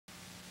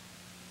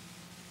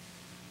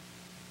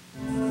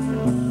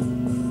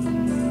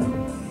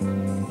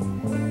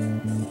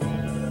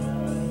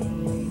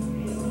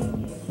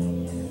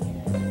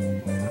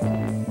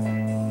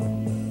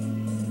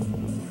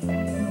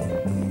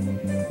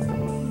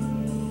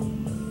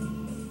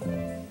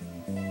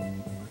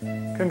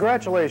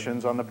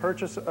Congratulations on the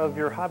purchase of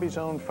your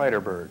hobby-zone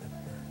Fighterbird.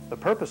 The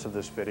purpose of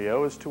this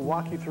video is to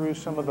walk you through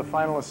some of the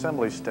final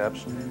assembly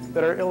steps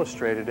that are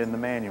illustrated in the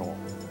manual.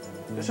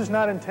 This is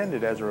not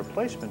intended as a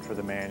replacement for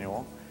the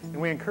manual,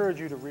 and we encourage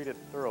you to read it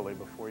thoroughly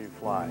before you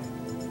fly.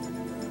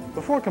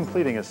 Before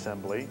completing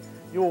assembly,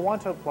 you will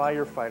want to apply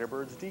your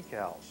Fighterbird's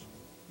decals.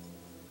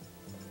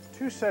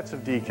 2 sets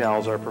of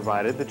decals are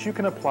provided that you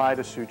can apply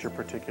to suit your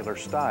particular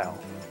style.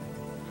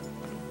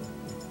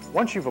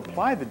 Once you've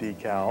applied the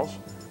decals,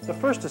 the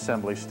first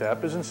assembly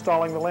step is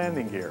installing the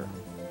landing gear.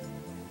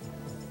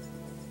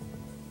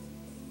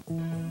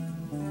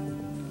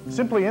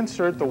 Simply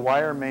insert the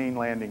wire main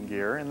landing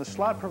gear in the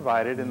slot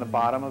provided in the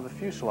bottom of the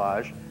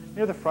fuselage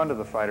near the front of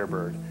the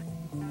Fighterbird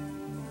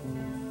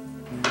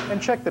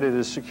and check that it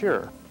is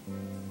secure.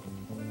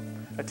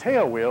 A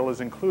tail wheel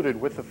is included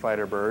with the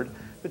Fighterbird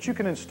that you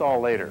can install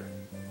later.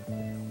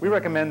 We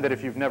recommend that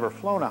if you've never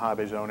flown a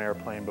Hobby Zone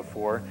airplane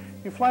before,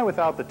 you fly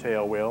without the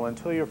tail wheel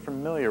until you're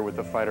familiar with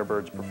the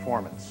Fighterbird's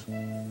performance.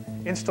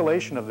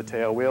 Installation of the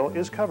tail wheel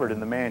is covered in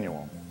the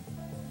manual.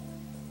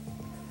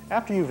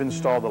 After you've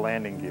installed the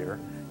landing gear,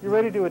 you're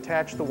ready to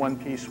attach the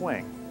one-piece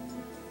wing.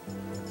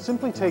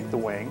 Simply take the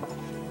wing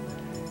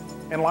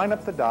and line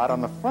up the dot on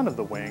the front of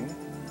the wing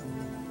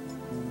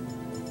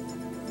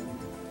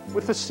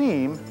with the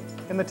seam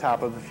in the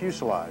top of the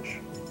fuselage.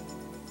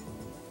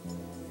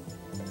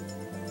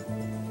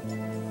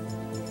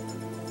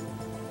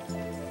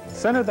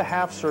 Center the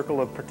half circle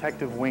of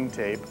protective wing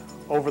tape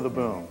over the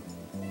boom.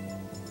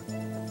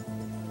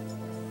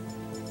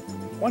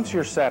 Once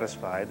you're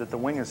satisfied that the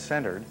wing is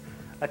centered,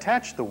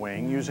 attach the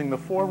wing using the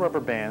 4 rubber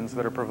bands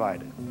that are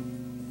provided.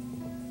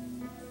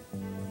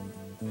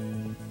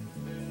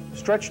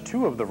 Stretch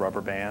 2 of the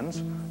rubber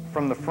bands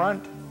from the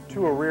front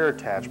to a rear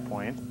attach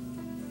point .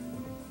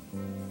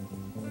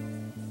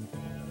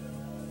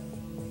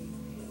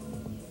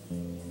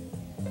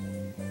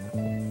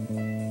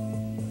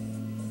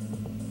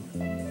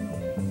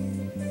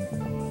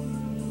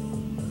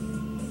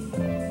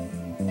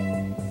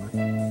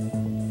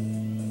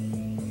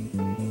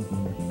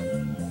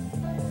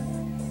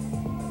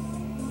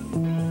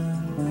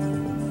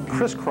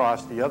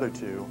 Crisscross the other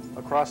 2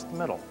 across the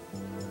middle.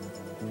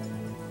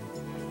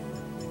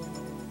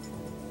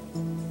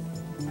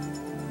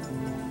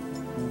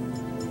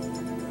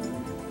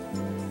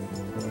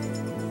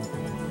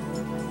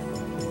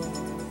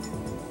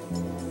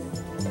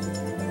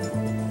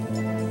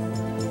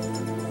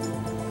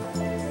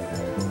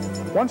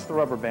 Once the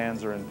rubber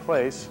bands are in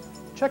place,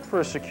 check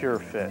for a secure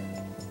fit.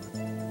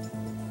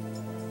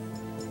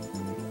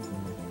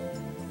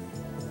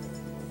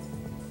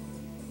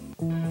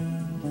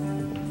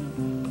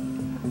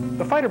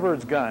 The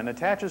Fighterbird's gun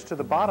attaches to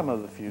the bottom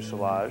of the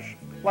fuselage,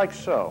 like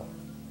so.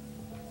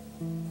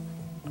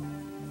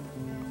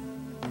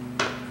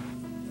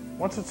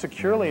 Once it's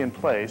securely in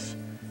place,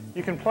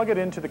 you can plug it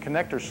into the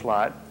connector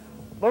slot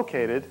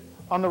located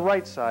on the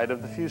right side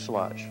of the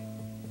fuselage.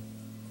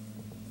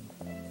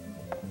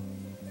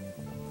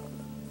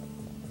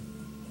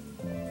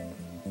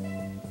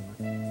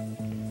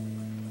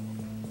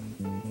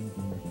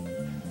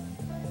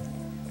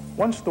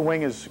 Once the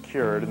wing is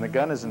secured and the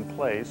gun is in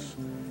place,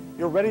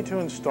 you're ready to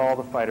install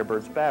the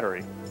Fighterbird's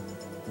battery.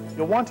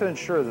 You'll want to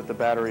ensure that the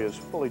battery is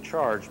fully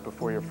charged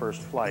before your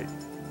first flight.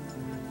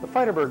 The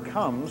Fighterbird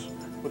comes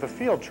with a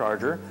field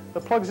charger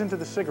that plugs into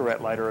the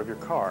cigarette lighter of your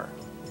car.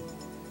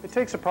 It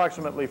takes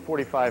approximately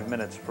 45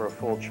 minutes for a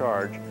full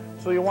charge,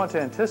 so you'll want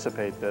to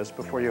anticipate this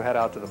before you head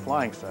out to the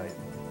flying site.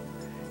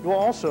 You will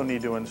also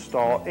need to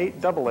install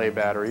 8 AA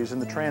batteries in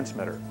the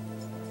transmitter.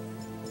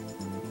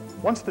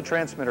 Once the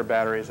transmitter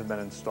batteries have been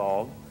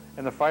installed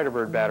and the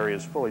Fighterbird battery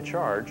is fully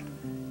charged,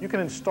 you can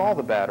install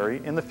the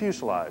battery in the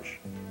fuselage.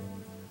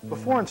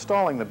 Before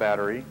installing the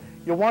battery,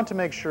 you'll want to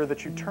make sure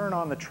that you turn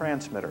on the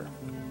transmitter.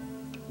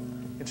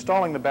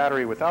 Installing the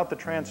battery without the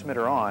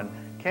transmitter on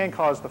can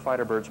cause the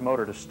Fighterbird's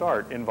motor to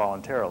start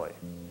involuntarily.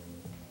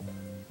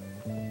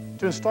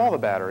 To install the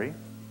battery,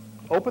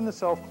 open the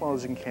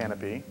self-closing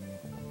canopy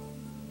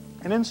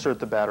and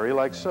insert the battery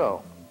like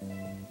so.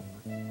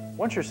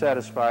 Once you're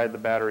satisfied the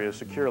battery is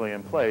securely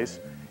in place,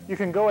 you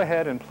can go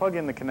ahead and plug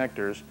in the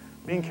connectors,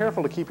 being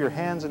careful to keep your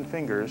hands and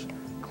fingers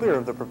clear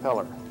of the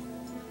propeller.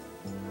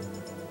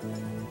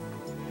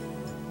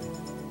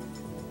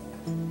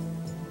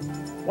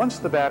 Once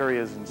the battery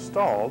is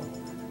installed,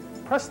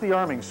 press the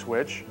arming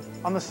switch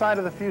on the side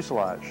of the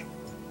fuselage.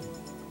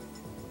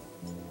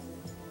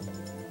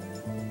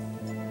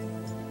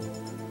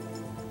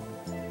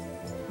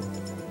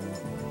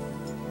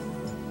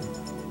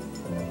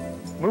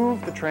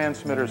 Move the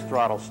transmitter's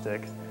throttle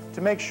stick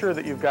to make sure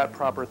that you've got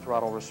proper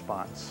throttle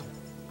response.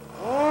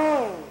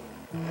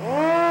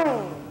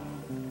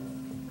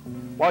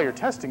 While you're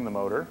testing the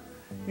motor,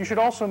 you should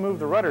also move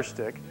the rudder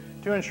stick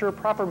to ensure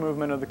proper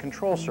movement of the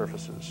control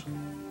surfaces.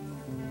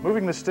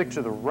 Moving the stick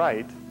to the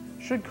right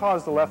should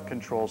cause the left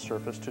control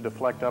surface to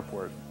deflect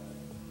upward.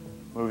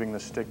 Moving the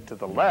stick to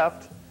the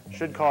left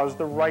should cause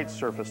the right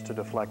surface to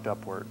deflect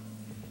upward.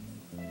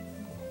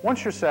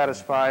 Once you're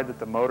satisfied that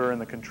the motor and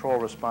the control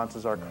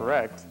responses are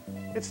correct,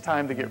 it's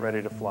time to get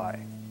ready to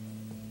fly.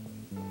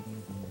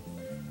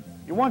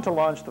 You want to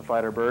launch the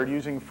Fighterbird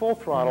using full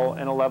throttle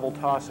and a level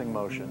tossing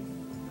motion.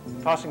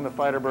 Tossing the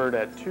Fighterbird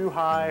at too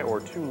high or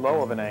too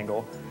low of an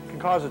angle can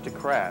cause it to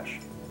crash,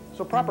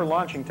 so proper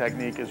launching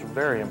technique is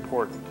very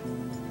important.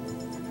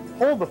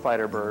 Hold the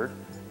Fighterbird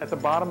at the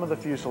bottom of the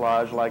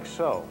fuselage like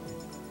so.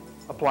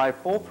 Apply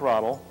full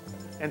throttle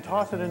and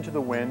toss it into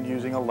the wind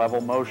using a level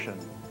motion.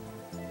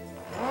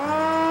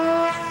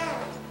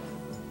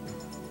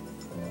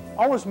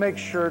 Always make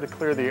sure to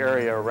clear the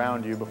area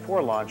around you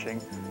before launching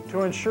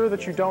to ensure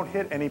that you don't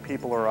hit any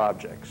people or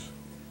objects.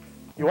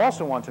 You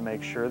also want to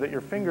make sure that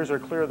your fingers are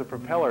clear of the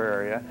propeller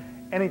area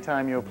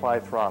anytime you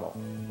apply throttle,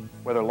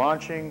 whether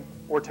launching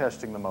or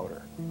testing the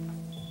motor.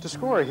 To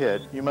score a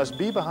hit, you must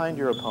be behind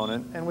your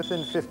opponent and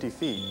within 50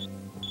 feet.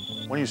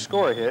 When you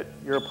score a hit,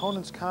 your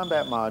opponent's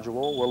combat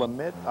module will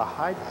emit a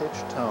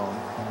high-pitched tone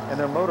and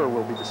their motor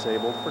will be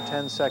disabled for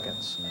 10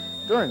 seconds,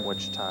 during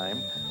which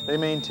time they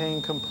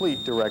maintain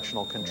complete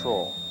directional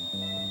control.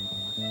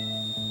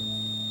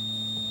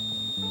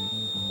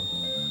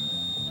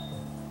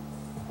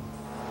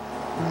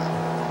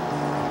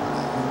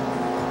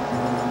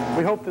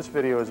 We hope this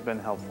video has been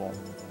helpful.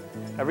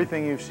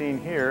 Everything you've seen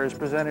here is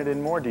presented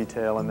in more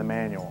detail in the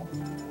manual.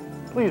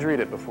 Please read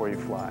it before you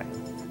fly.